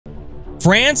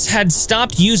France had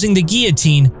stopped using the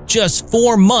guillotine just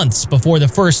 4 months before the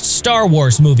first Star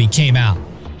Wars movie came out.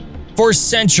 For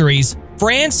centuries,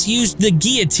 France used the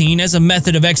guillotine as a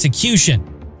method of execution.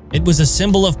 It was a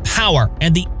symbol of power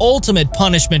and the ultimate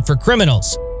punishment for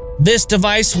criminals. This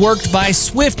device worked by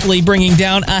swiftly bringing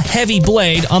down a heavy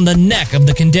blade on the neck of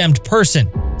the condemned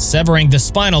person, severing the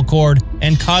spinal cord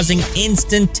and causing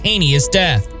instantaneous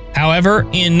death. However,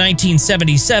 in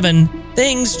 1977,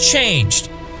 things changed.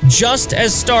 Just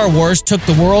as Star Wars took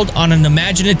the world on an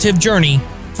imaginative journey,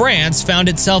 France found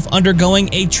itself undergoing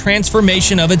a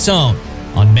transformation of its own.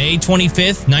 On May 25,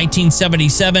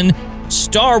 1977,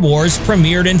 Star Wars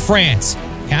premiered in France,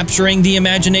 capturing the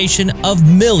imagination of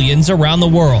millions around the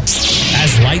world.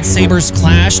 As lightsabers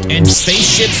clashed and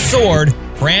spaceships soared,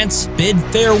 France bid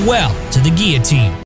farewell to the guillotine.